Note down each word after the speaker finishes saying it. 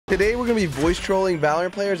Today we're going to be voice trolling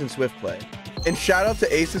Valorant players in Swift Play. And shout out to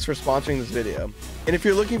Asus for sponsoring this video. And if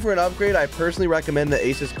you're looking for an upgrade, I personally recommend the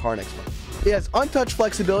Asus Carnix one. It has untouched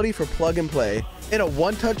flexibility for plug and play, and a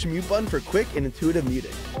one-touch mute button for quick and intuitive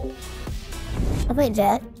muting. I play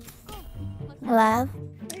Jet. Hello.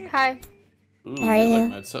 Hi. Ooh, How are you? like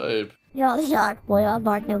my type. You're all shocked, boy, all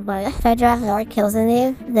barking, but if I draft more kills than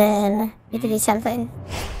you, then you have to do something.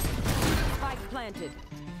 Spike planted.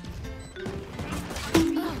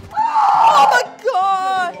 Oh my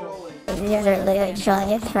god! You guys are literally trying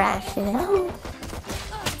to get trash, you know?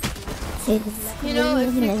 See, You know,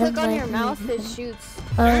 if you click on your mouse, it shoots.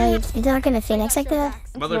 Oh, you talking to Phoenix like that?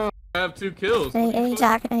 Motherfucker, I have 2 kills. Who are you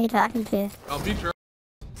talking to? I'll beat your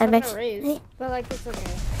I bet It's raised, you. but like it's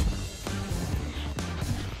okay.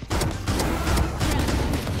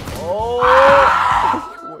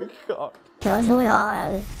 Oh my god. What's going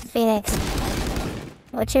on? Phoenix.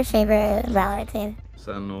 What's your favorite Valorant team?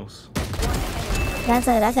 Sentinels.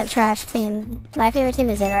 That's a trash team. My favorite team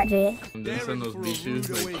is NRG. Didn't Sentinels beat you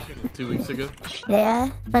like 2 weeks ago?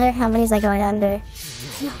 Yeah? But their company's like going under.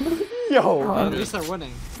 Yo. At least they're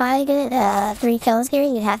winning. If I get 3 kills here,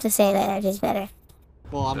 you'd have to say that NRG's better.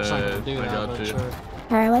 Well, I'm trying to do I that, got but you. sure.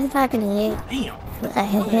 Alright, what's talking to you? You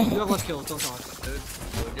Damn. have less kills, don't talk. Dude,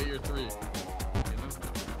 get your 3. You know?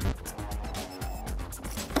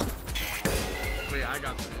 Wait, I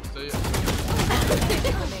got 3. Say it.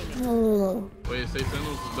 Ooh. Wait, say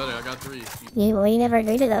Sentinels is better. I got 3. Well, you never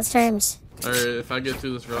agreed to those terms. Alright, if I get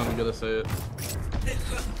to this round, I'm gonna say it.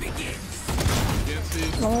 You can't see.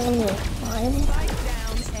 Oh, what? Spike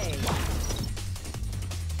down A.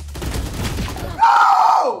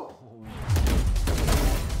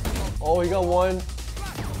 Oh, he got one.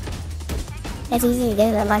 It's easy to do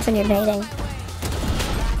that much when you're baiting.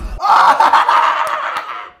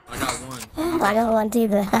 I got 1. I got one too,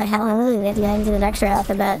 but how long will we have to get into the next round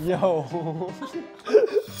after that? Yo.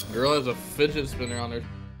 Girl has a fidget spinner on her.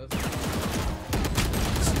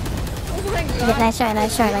 Nice try,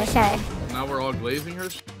 nice try, nice try. Now we're all glazing her.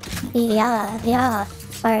 Yeah.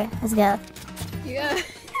 Alright, let's go. Yeah.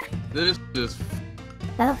 This is.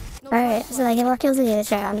 Oh, alright, so I get more kills than you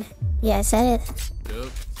this round. Yeah, I said it. Yep.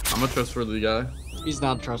 I'm a trustworthy guy. He's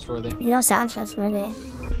not trustworthy. You don't sound trustworthy.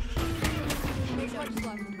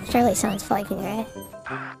 Surely sounds fucking right.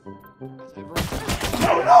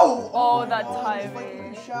 Oh, that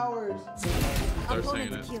timing. Start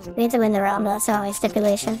saying it. We have to win the round, that's the only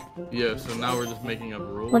stipulation. Yeah, so now we're just making up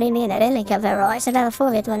rules. What do you mean? I didn't make up that rule. I said that before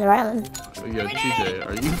we have to win the round. Yeah, TJ,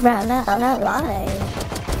 are you? Bro, no, I'm not lying.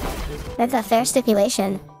 That's a fair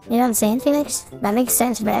stipulation. You know what I'm saying, Phoenix? That makes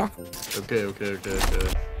sense, bro. Okay.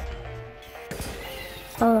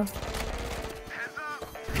 Oh.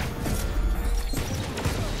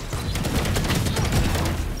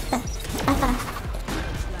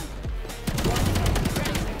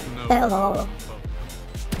 No. Oh.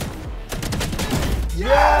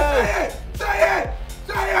 Yes! Say it!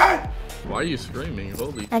 Why are you screaming?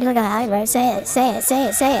 Holy. I look high, bro. Say it.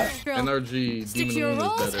 NRG Stick to your Demon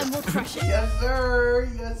Moon roles is and better. we'll crush it. Yes, sir.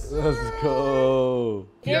 Yes, sir. Let's go.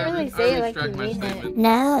 You didn't really say it like you retract my mean it. statement.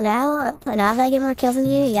 Now if I get more kills than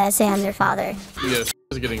you gotta say I'm your father. Yeah, this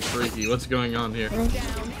is getting freaky. What's going on here? Down A.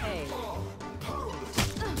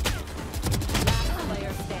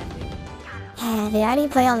 Player standing. Dude, how do you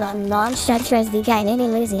play on the non-structure SD guy and then you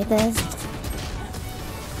lose it, this?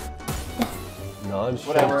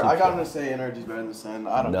 Whatever. I got him to say NRG's better than Sen.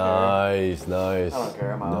 I don't care. Nice. I don't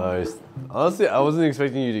care. I'm out. Nice. Honestly, I wasn't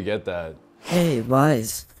expecting you to get that. Hey,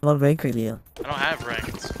 Wise. What rank are you? I don't have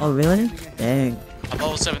ranked. Oh, really? Dang. I'm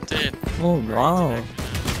level 17. Oh, wow.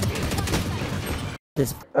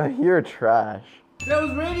 This. You're trash.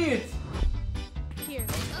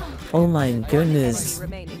 Oh my goodness.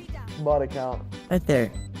 Remaining. Bot account. Right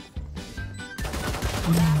there.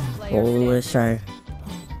 Oh, let's try.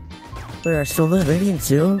 Wait, are still living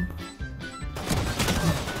too?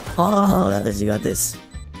 Oh, that is, you got this.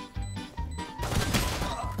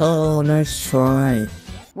 Oh, nice try.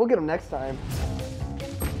 We'll get him next time.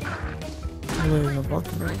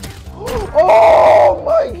 Oh, Oh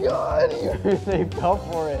my god! They fell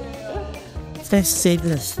for it. let's save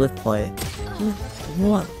the split play.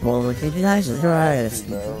 What? Well, look at you guys. Right.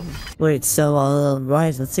 Wait, so,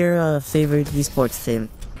 Rise, what's your favorite esports team?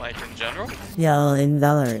 Like in general? Yeah, in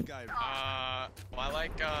Valorant. Well, I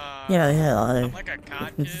like, Yeah. I'm like a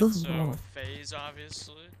COD kid, so FaZe,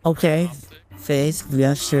 obviously. Okay. Optic. FaZe,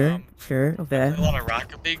 yeah, sure, okay. A lot of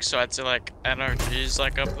Rocket League, so I'd say like NRG's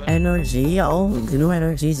like up there. NRG, oh, you know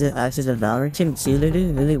NRG's actually the Valorant team too, they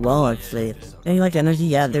did really well actually. And you like NRG,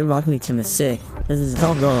 yeah, their Rocket League team is sick. This is,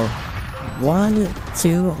 oh bro. 1,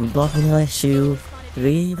 2, blocking LSU,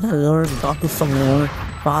 3, Lord, Dr. some more,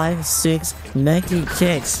 5, 6,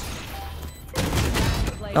 96.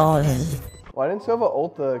 Oh, Why didn't Silva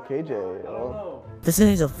ult the KJ? Oh. this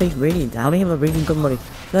is a fake rating. How do you have a rating somebody?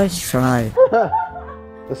 Let's try.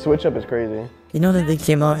 The switch up is crazy. You know that they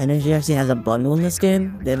came out, NRG actually has a bundle in this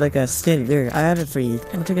game? They have like a skin. Here, I have it for you.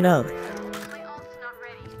 Come check it out.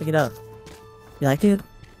 Pick it up. You like it?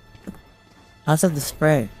 I also have the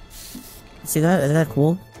spray. See that? Isn't that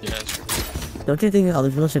cool? Yeah, it's cool. Don't you think other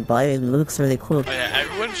people should buy it? It looks really cool. Oh yeah,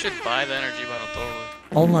 everyone should buy the energy bundle totally.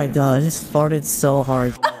 Oh my god, I just farted so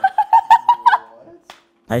hard.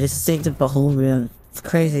 I just synced up the whole room. It's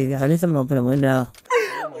crazy. I need to open a window.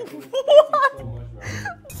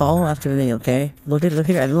 Follow after me, okay? Look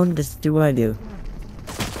here, everyone just do what I do.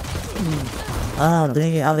 Ah,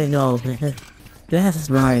 dang it, how they know? That's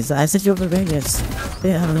nice. I said you over Vegas.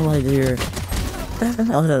 They have no idea.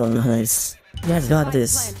 Oh, no, nice. You guys got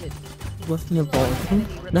this. What's in the ball?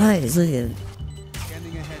 Nice, look at it.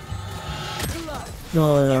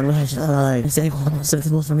 No, nice. Say one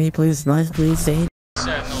Sentinels for me, please. Nice, please. Say.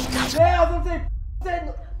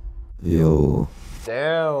 Yo.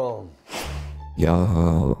 Damn.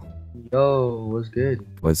 Yo. Yo, what's good?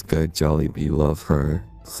 What's good, Jolly? We love her.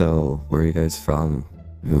 So, where are you guys from?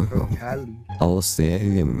 From Cali. All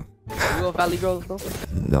same. You a Valley girl, bro?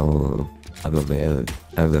 No. I'm a man.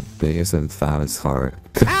 I have the biggest and fattest heart.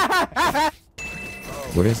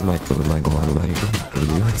 Where's my foot?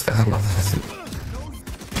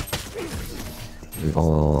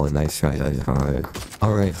 Oh, nice try, nice try.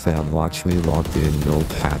 Alright fam, watch me log in, no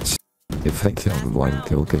patch. If I kill one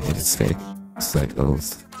kill, can you say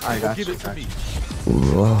cycles? I got you.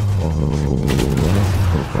 Whoa.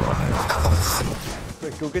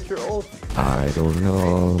 Quick, go get your ult. I don't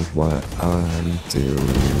know what I'm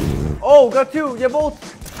doing. Oh, got two! You both!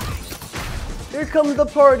 Here comes the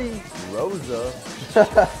party! Rosa.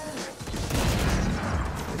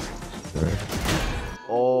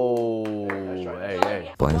 Oh,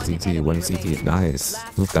 hey. One CT, nice.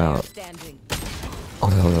 Look out. Oh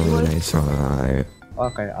no, nice try.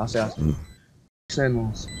 Okay, I'll say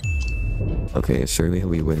Sentinels. Okay, surely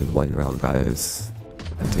we win one round, guys.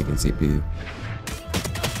 I'm taking CP.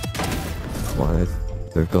 What?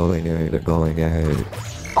 They're going in.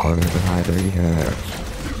 Oh, they're hiding here.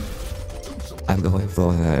 I'm going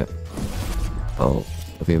for it. Oh,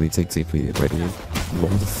 okay, we take CP. Ready?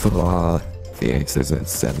 One for the Aces at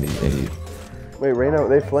 78. Wait, Reyna,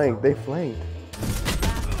 they flanked.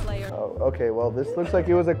 Oh, okay, well, this looks like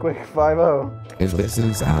it was a quick 5-0. If this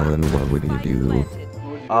is Alan, what would you do?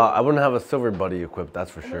 I wouldn't have a silver buddy equipped,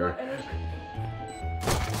 that's for sure.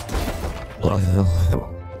 Well,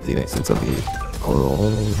 the Aces of the...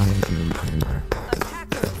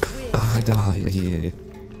 I died.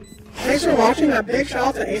 Thanks for watching. A big shout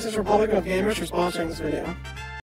out to Aces Republic of Gamers for sponsoring this video.